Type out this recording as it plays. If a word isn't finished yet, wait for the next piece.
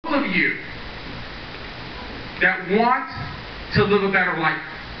those of you that want to live a better life,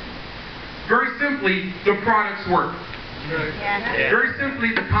 very simply, the products work. Yes. Very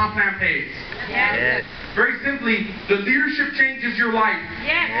simply, the comp plan pays. Yes. Very simply, the leadership changes your life.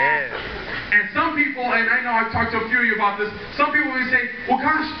 Yes. And some people, and I know I've talked to a few of you about this, some people will say, well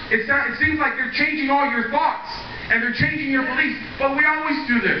gosh, it seems like they're changing all your thoughts and they're changing your beliefs. But we always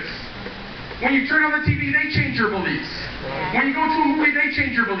do this. When you turn on the TV, they change your beliefs. When you go to a movie, they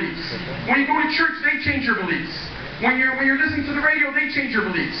change your beliefs. When you go to church, they change your beliefs. When you're listening to the radio, they change your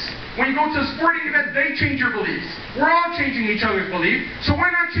beliefs. When you go to a sporting event, they change your beliefs. We're all changing each other's beliefs. So why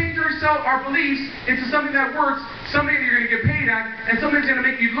not change our beliefs into something that works, something that you're going to get paid at, and something that's going to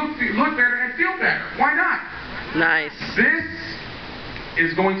make you look better and feel better? Why not? Nice. This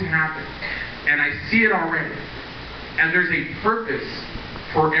is going to happen. And I see it already. And there's a purpose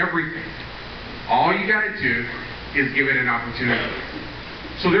for everything. All you got to do is give it an opportunity.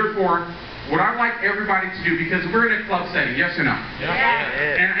 So therefore, what I'd like everybody to do, because we're in a club setting, yes or no? Yeah.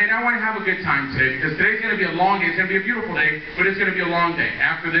 And I want to have a good time today, because today's going to be a long day. It's going to be a beautiful day, but it's going to be a long day.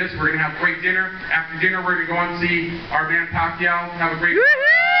 After this, we're going to have great dinner. After dinner, we're going to go and see our man Pacquiao. Have a great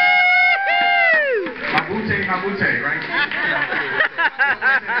Mabute, right?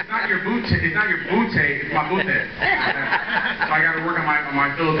 It's not your booty, it's Mabute. So I got to work on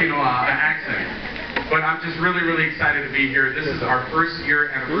my Filipino accent. But I'm just really, really excited to be here. This is our first year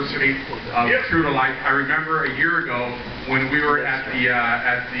anniversary of True to Life. I remember a year ago when we were at the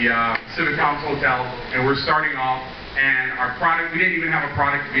Civic Council Hotel, and we're starting off, and our product, we didn't even have a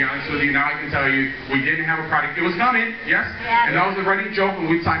product, to be honest with you. Now I can tell you, we didn't have a product. It was coming, yes? And that was a running joke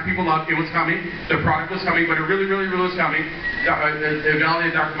when we signed people up. It was coming. The product was coming, but it really, really, really was coming.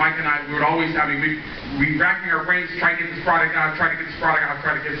 Evalia, Dr. Mike, and I, we would always, we racking our brains, trying to get this product out, trying to get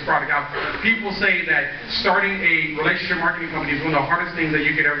this product out. People say that starting a relationship marketing company is one of the hardest things that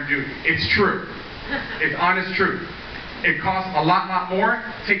you could ever do. It's true. It's honest truth. It costs a lot more,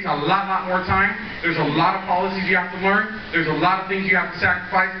 takes a lot more time. There's a lot of policies you have to learn. There's a lot of things you have to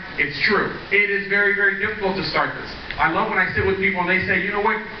sacrifice. It's true. It is very, very difficult to start this. I love when I sit with people and they say, you know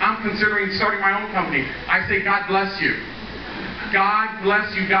what, I'm considering starting my own company. I say, God bless you. God bless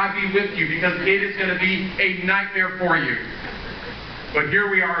you, God be with you, because it is going to be a nightmare for you. But here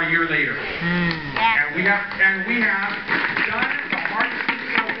we are a year later. And we have done the hardest thing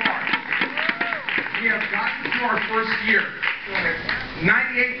so far. We have gotten through our first year.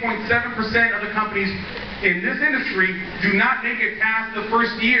 98.7% of the companies in this industry do not make it past the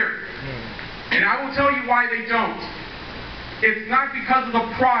first year. And I will tell you why they don't. It's not because of the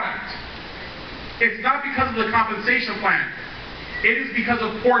product. It's not because of the compensation plan. It is because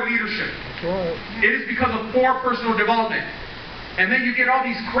of poor leadership. It is because of poor personal development. And then you get all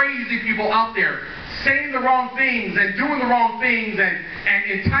these crazy people out there saying the wrong things and doing the wrong things and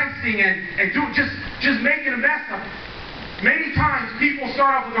enticing and just making a mess of it. Many times people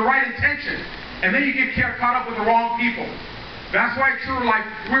start off with the right intention and then you get caught up with the wrong people. That's why True to Life,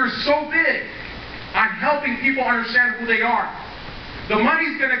 we're so big on helping people understand who they are. The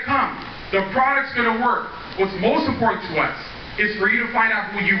money's going to come. The product's going to work. What's most important to us is for you to find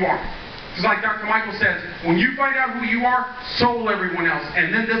out who you are. Just like Dr. Michael says, when you find out who you are, so will everyone else.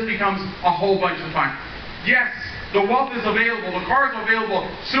 And then this becomes a whole bunch of fun. Yes, the wealth is available, the cars are available,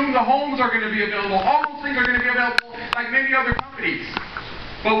 soon the homes are going to be available, all those things are going to be available like many other companies.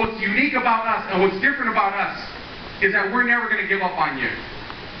 But what's unique about us and what's different about us is that we're never going to give up on you.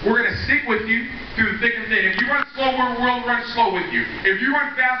 We're going to stick with you through thick and thin. If you run slow, we'll run slow with you. If you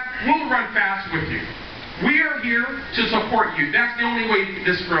run fast, we'll run fast with you. We are here to support you. That's the only way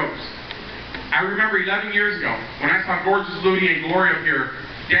this grows. I remember 11 years ago, when I saw gorgeous Ludi and Gloria up here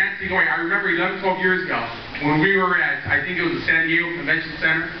dancing away. I remember 11, 12 years ago, when we were at, I think it was the San Diego Convention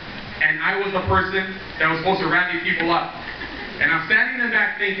Center, and I was the person that was supposed to rally people up. And I'm standing in the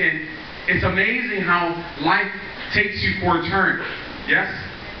back thinking, it's amazing how life takes you for a turn. Yes?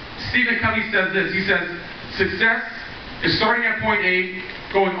 Stephen Covey says this. He says, success is starting at point A,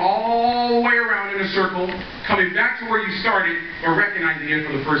 going all the way around in a circle, coming back to where you started, or recognizing it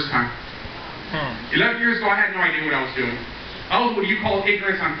for the first time. 11 years ago, I had no idea what I was doing. I was what you call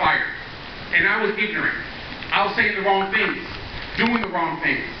ignorance on fire. And I was ignorant. I was saying the wrong things, doing the wrong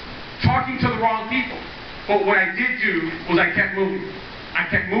things, talking to the wrong people. But what I did do was I kept moving. I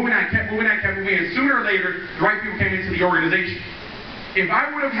kept moving, I kept moving, I kept moving, and sooner or later, the right people came into the organization. If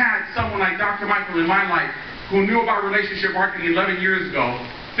I would have had someone like Dr. Michael in my life who knew about relationship marketing 11 years ago,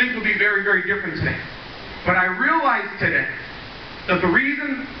 things would be very, very different today. But I realized today that the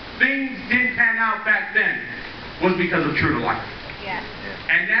reason things didn't pan out back then was because of True to Life. Yeah.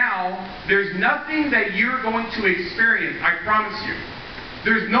 And now, there's nothing that you're going to experience, I promise you,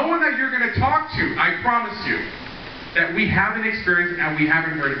 There's no one that you're going to talk to, I promise you, that we haven't experienced and we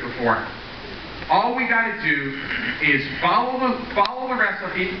haven't heard it before. All we got to do is follow the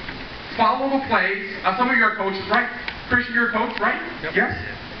recipe, follow the plays. Some of you are coaches, right? Christian, you're a coach, right? Yep. Yes?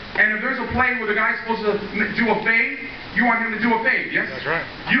 And if there's a play where the guy's supposed to do a fade, you want him to do a fade, yes? That's right.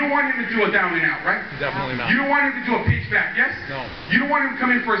 You don't want him to do a down and out, right? Definitely not. You don't want him to do a pitch back, yes? No. You don't want him to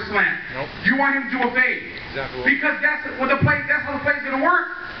come in for a slant. Nope. You want him to do a fade. Exactly. Because that's how the play's going to work.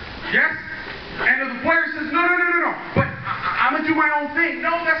 Yes? And if the player says, no, but I'm going to do my own thing.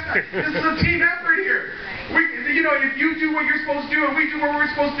 No, that's not. This is a team effort here. If you do what you're supposed to do and we do what we're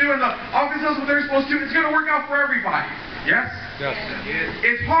supposed to do and the offense does what they're supposed to do, it's going to work out for everybody. Yes? Yes.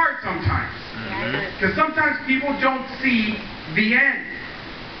 It's hard sometimes. Because sometimes people don't see the end.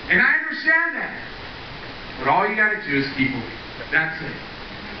 And I understand that. But all you got to do is keep moving. That's it.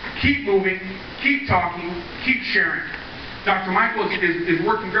 Keep moving, keep talking, keep sharing. Dr. Michael is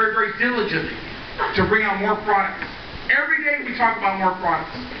working very, very diligently to bring out more products. Every day we talk about more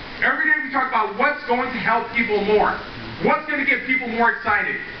products. Every day we talk about what's going to help people more. What's going to get people more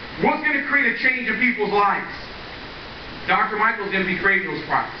excited. What's going to create a change in people's lives. Dr. Michael is going to be creating those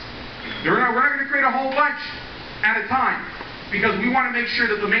products. We're not going to create a whole bunch at a time because we want to make sure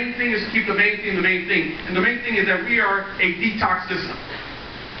that the main thing is to keep the main thing the main thing. And the main thing is that we are a detox system.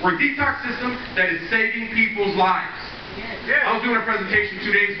 We're a detox system that is saving people's lives. Yes. I was doing a presentation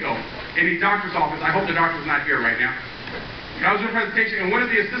 2 days ago in a doctor's office. I hope the doctor's not here right now. I was doing a presentation, and one of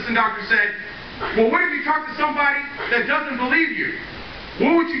the assistant doctors said, well, what if you talk to somebody that doesn't believe you?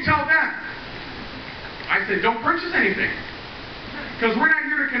 What would you tell them? I said, don't purchase anything. Because we're not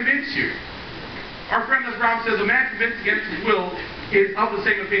here to convince you. Our friend Les Brown says, a man convinced against his will is of the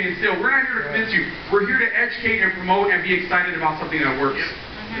same opinion still. We're not here to convince you. We're here to educate and promote and be excited about something that works.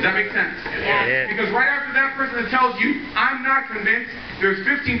 Does that make sense? Yeah. Because right after that person that tells you, I'm not convinced, there's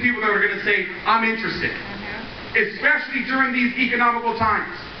 15 people that are going to say, I'm interested. Especially during these economical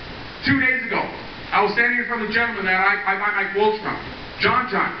times. 2 days ago, I was standing in front of a gentleman that I buy my quotes from.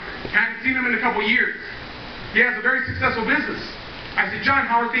 John. Hadn't seen him in a couple years. He has a very successful business. I said, John,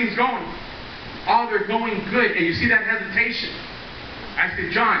 how are things going? Oh, they're going good. And you see that hesitation. I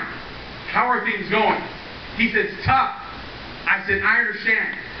said, John, how are things going? He said, it's tough. I said, I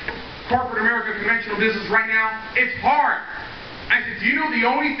understand. Corporate America, conventional business right now, it's hard. I said, do you know the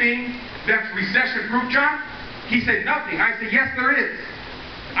only thing that's recession-proof, John? He said, nothing. I said, yes, there is.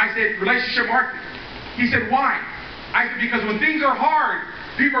 I said, relationship marketing. He said, why? I said, because when things are hard,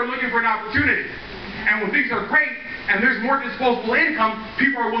 people are looking for an opportunity. And when things are great, and there's more disposable income,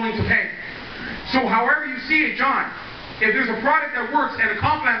 people are willing to pay. So however you see it, John, if there's a product that works and a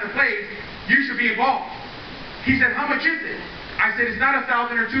complement that plays, you should be involved. He said, how much is it? I said, it's not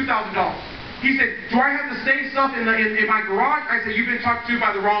 $1,000 or $2,000. He said, do I have to save stuff in my garage? I said, you've been talked to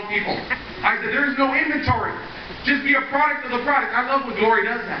by the wrong people. I said, there's no inventory. Just be a product of the product. I love when Gloria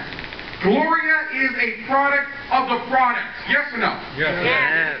does that. Gloria is a product of the product. Yes or no? Yes.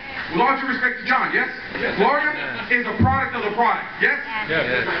 Yes. With all due respect to John, yes? Gloria is a product of the product. Yes?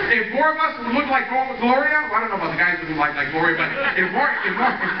 Yes. If more of us would look like Gloria, well, I don't know about the guys that look like Gloria, but if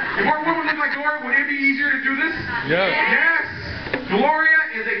more women look like Gloria, would it be easier to do this? Yes. Yes.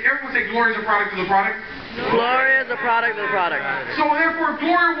 Gloria is everyone say Gloria is a product of the product. Gloria is a product of the product. So therefore, if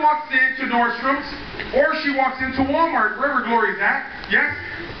Gloria walks into Nordstrom's, or she walks into Walmart, wherever Gloria's at, yes?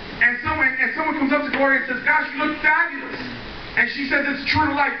 And someone comes up to Gloria and says, gosh, you look fabulous. And she says it's true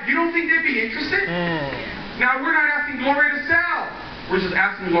to life. You don't think they'd be interested? Now, we're not asking Gloria to sell. We're just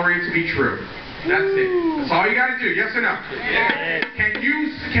asking Gloria to be true. That's it. That's all you got to do. Yes or no? Yes. Can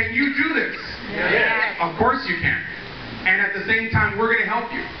you do this? Yes. Of course you can. And at the same time, we're going to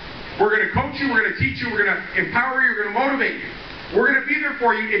help you. We're going to coach you. We're going to teach you. We're going to empower you. We're going to motivate you. We're going to be there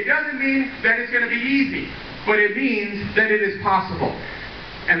for you. It doesn't mean that it's going to be easy, but it means that it is possible.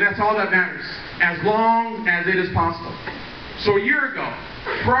 And that's all that matters, as long as it is possible. So a year ago,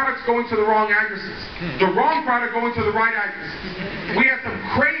 products going to the wrong addresses. The wrong product going to the right addresses. We had some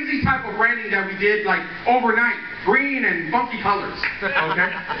crazy type of branding that we did like overnight. Green and funky colors. Okay?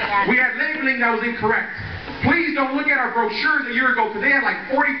 We had labeling that was incorrect. Please don't look at our brochures a year ago because they had like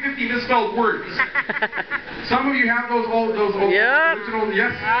 40, 50 misspelled words. Some of you have those old original,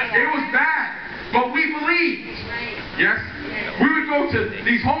 yes? It was bad, but we believed. Yes? We would go to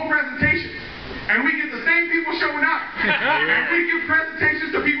these home presentations, and we get the same people showing up. And we give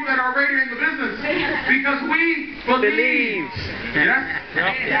presentations to people that are already in the business because we believed.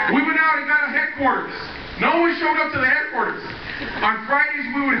 Yes? We went out and got a headquarters. No one showed up to the headquarters. On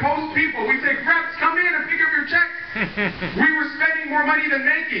Fridays, we would host people. We'd say, reps, come in and pick up your checks. We were spending more money than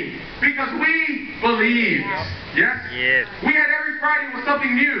making because we believed. Yes? Yes. We had every Friday with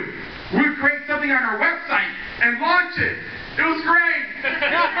something new. We would create something on our website and launch it. It was great.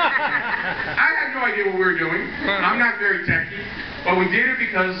 I had no idea what we were doing. I'm not very techy, but we did it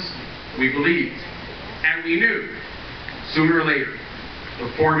because we believed, and we knew sooner or later the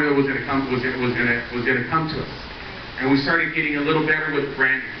formula was going to come. Was going to come to us, and we started getting a little better with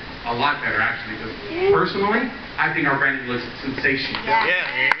branding, a lot better actually. Because personally, I think our branding looks sensational.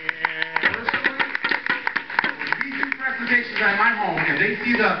 Yeah. Presentations at my home and they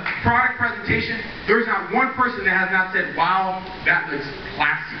see the product presentation, there's not one person that has not said, wow, that looks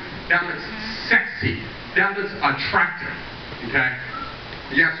classy, that looks sexy, that looks attractive. Okay?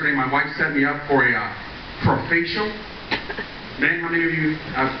 Yesterday my wife set me up for a facial. Men, how many of you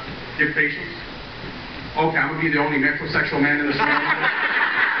get facials? Okay, I'm going to be the only metrosexual man in this room.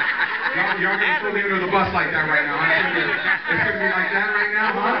 Y'all going to throw me under the bus like that right now. It's going to be like that right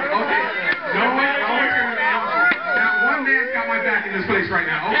now, huh? Okay. No one's going to one man's got my back in this place right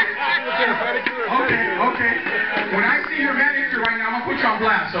now. Okay. When I see your manicure right now, I'm going to put you on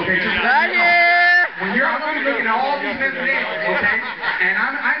blast, okay? Just let me know. When I'm going to be looking at all these men's nails, okay? And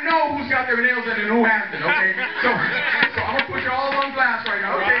I know who's got their nails in and who hasn't, okay? So I'm going to put you all on blast right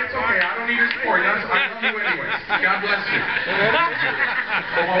now. Okay, it's okay. I don't need your support. I love you anyways. God bless you.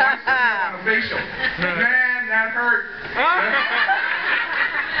 But my wife's on a facial. Man, that hurt.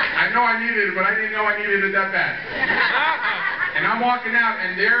 I know I needed it, but I didn't know I needed it that bad. And I'm walking out,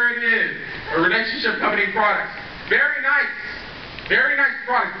 and there it is, a relationship company products. Very nice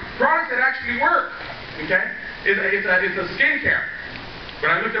products. Products that actually work, okay? It's a skincare. But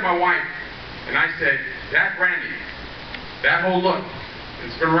I looked at my wife, and I said, that branding, that whole look,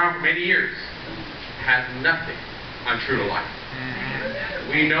 it's been around for many years, has nothing on True2Life.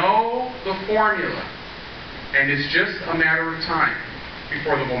 We know the formula, and it's just a matter of time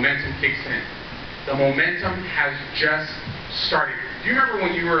before the momentum kicks in. The momentum has just started. Do you remember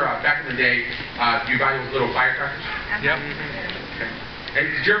when you were back in the day, you buy those little firecrackers? Yep. Okay. And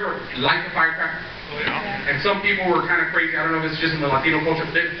did you ever light the firecracker? Oh, yeah. And some people were kind of crazy. I don't know if it's just in the Latino culture,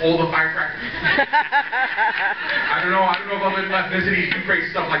 but they'd hold the firecracker. I don't know if other ethnicities do crazy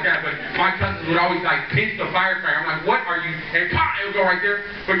stuff like that, but my cousins would always like pinch the firecracker. I'm like, what are you? And pop, it would go right there.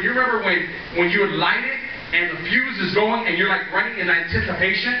 But you remember when you would light it, and the fuse is going, and you're like running in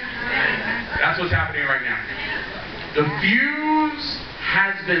anticipation? That's what's happening right now. The fuse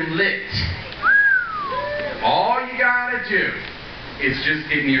has been lit. All you gotta do is just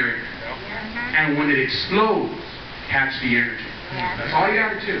get near it. And when it explodes, catch the energy. That's all you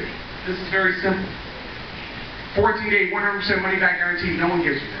gotta do. This is very simple. 14-day, 100% money back guarantee, no one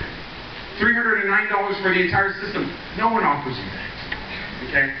gives you that. $309 for the entire system, no one offers you that.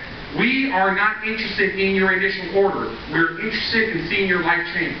 Okay? We are not interested in your initial order. We're interested in seeing your life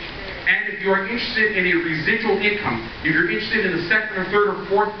change. And if you are interested in a residual income, if you're interested in the second or third or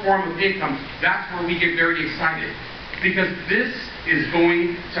fourth form of income, that's where we get very excited. Because this is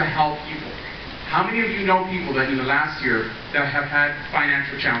going to help people. How many of you know people that in the last year that have had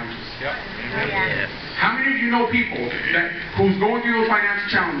financial challenges? Yep. Yes. How many of you know people who's going through those financial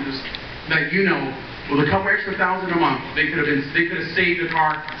challenges that you know with a couple extra $1,000 a month, they could have saved a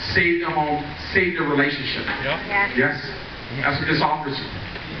car, saved a home, saved a relationship. Yep. Yes? That's what this offers you.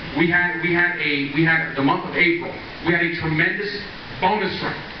 We had the month of April, we had a tremendous bonus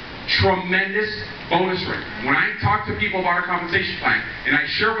rate. Tremendous bonus rate. When I talk to people about our compensation plan, and I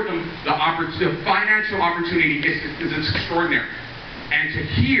share with them the financial opportunity is extraordinary. And to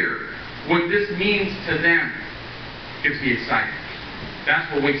hear what this means to them gets me excited.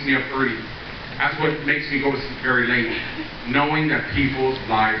 That's what wakes me up early. That's what makes me go to sleep very late, knowing that people's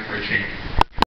lives are changing.